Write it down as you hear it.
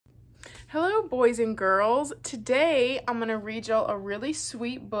Hello, boys and girls. Today, I'm going to read y'all a really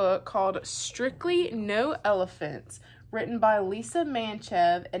sweet book called Strictly No Elephants, written by Lisa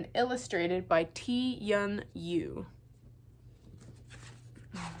Manchev and illustrated by T. Yun Yu.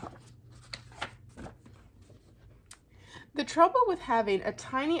 The trouble with having a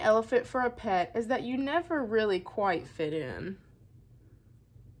tiny elephant for a pet is that you never really quite fit in.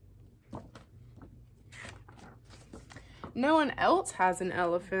 No one else has an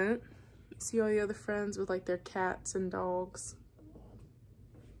elephant. See all the other friends with like their cats and dogs.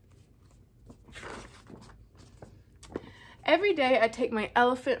 Every day I take my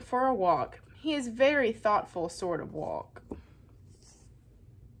elephant for a walk. He is very thoughtful sort of walk.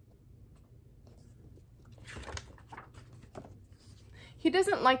 He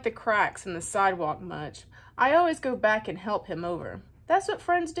doesn't like the cracks in the sidewalk much. I always go back and help him over. That's what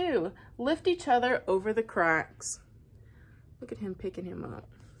friends do, lift each other over the cracks. Look at him picking him up.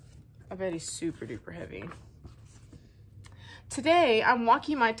 I bet he's super duper heavy. Today, I'm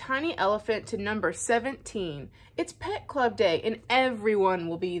walking my tiny elephant to number 17. It's Pet Club Day and everyone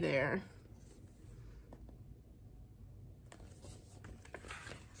will be there.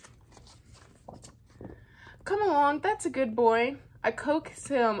 Come along, that's a good boy. I coax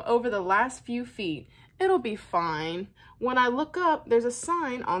him over the last few feet. It'll be fine. When I look up, there's a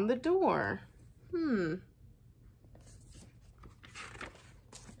sign on the door.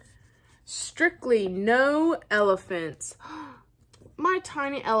 Strictly no elephants. My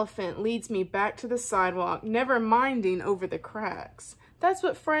tiny elephant leads me back to the sidewalk, never minding over the cracks. That's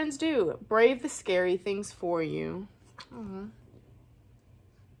what friends do, brave the scary things for you. Aww.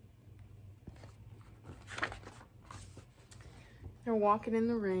 They're walking in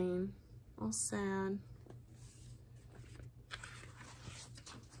the rain, all sad.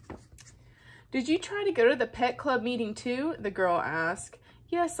 Did you try to go to the pet club meeting too? The girl asked.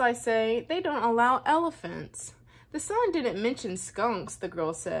 Yes, I say, they don't allow elephants. The sign didn't mention skunks, the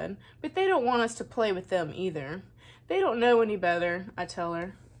girl said, but they don't want us to play with them either. They don't know any better, I tell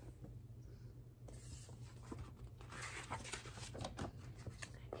her.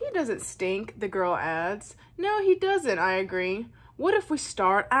 He doesn't stink, the girl adds. No, he doesn't, I agree. What if we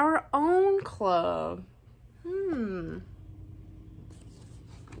start our own club?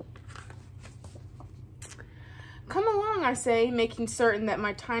 Come along, I say, making certain that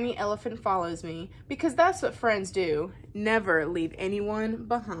my tiny elephant follows me, because that's what friends do. Never leave anyone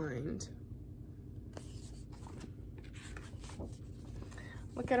behind.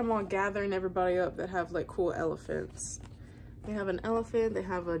 Look at them all gathering everybody up that have like cool elephants. They have an elephant, they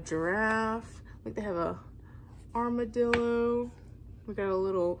have a giraffe, like they have a armadillo. We got a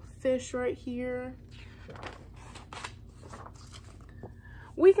little fish right here.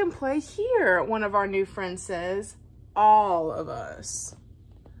 We can play here, one of our new friends says. All of us.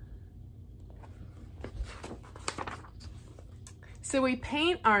 So we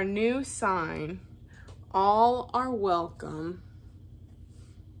paint our new sign. All are welcome.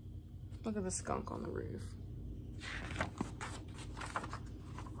 Look at the skunk on the roof.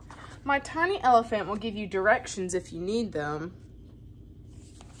 My tiny elephant will give you directions if you need them.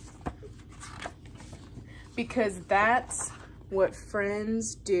 Because that's what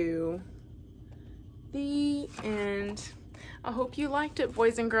friends do. The end. I hope you liked it,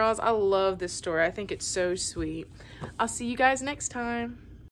 boys and girls. I love this story. I think it's so sweet. I'll see you guys next time.